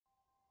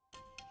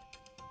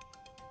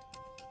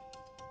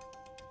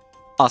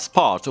As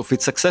part of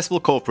its successful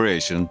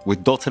cooperation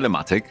with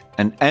Telematic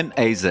and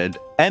MAZ,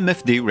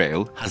 MFD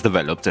Rail has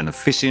developed an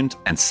efficient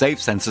and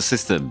safe sensor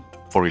system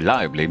for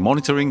reliably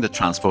monitoring the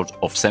transport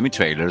of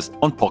semi-trailers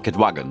on pocket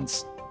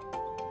wagons.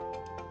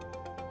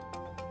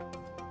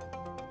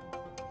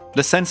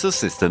 The sensor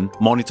system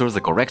monitors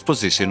the correct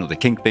position of the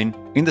kingpin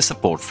in the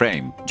support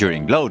frame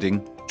during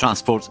loading,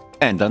 transport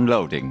and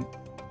unloading.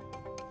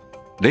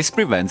 This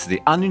prevents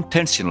the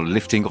unintentional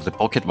lifting of the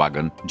pocket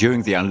wagon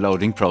during the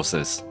unloading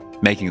process,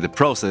 making the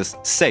process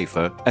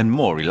safer and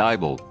more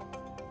reliable.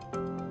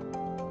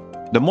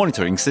 The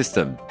monitoring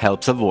system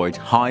helps avoid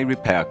high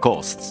repair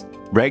costs,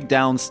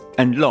 breakdowns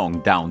and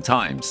long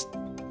downtimes.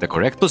 The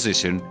correct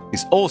position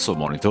is also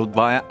monitored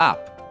via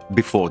app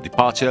before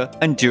departure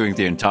and during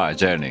the entire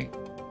journey.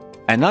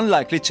 An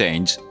unlikely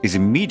change is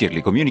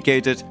immediately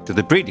communicated to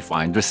the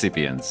predefined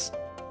recipients.